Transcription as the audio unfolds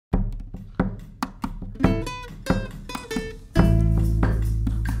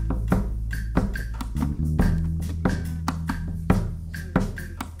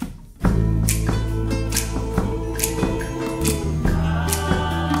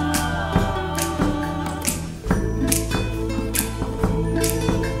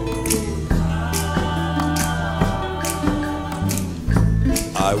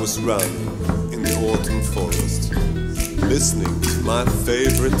was running in the autumn forest, listening to my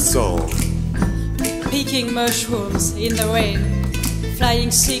favorite song. Picking mushrooms in the rain,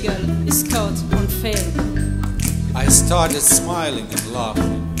 flying seagull is caught on film. I started smiling and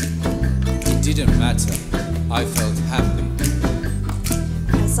laughing. It didn't matter, I felt happy.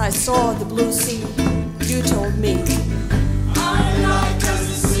 As I saw the blue sea, you told me, I like as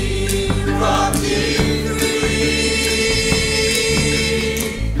the sea rocking free.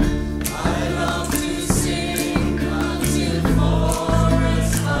 I love to sing until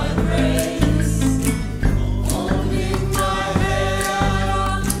forests vibrates. Holding my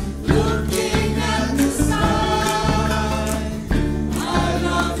head, looking at the sky. I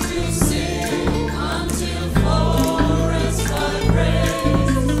love to sing until forests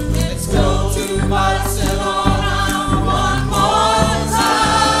vibrates. Let's go to Barcelona one more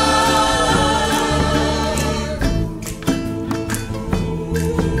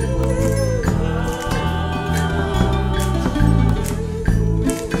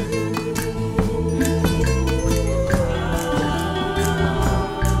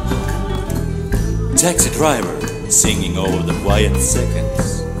Taxi driver singing over the quiet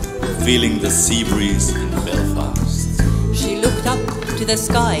seconds, feeling the sea breeze in Belfast. She looked up to the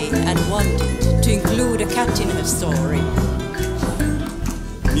sky and wanted to include a cat in her story.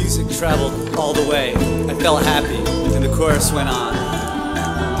 Music traveled all the way. I felt happy, and the chorus went on.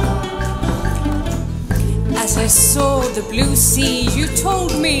 As I saw the blue sea, you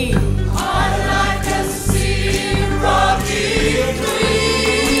told me,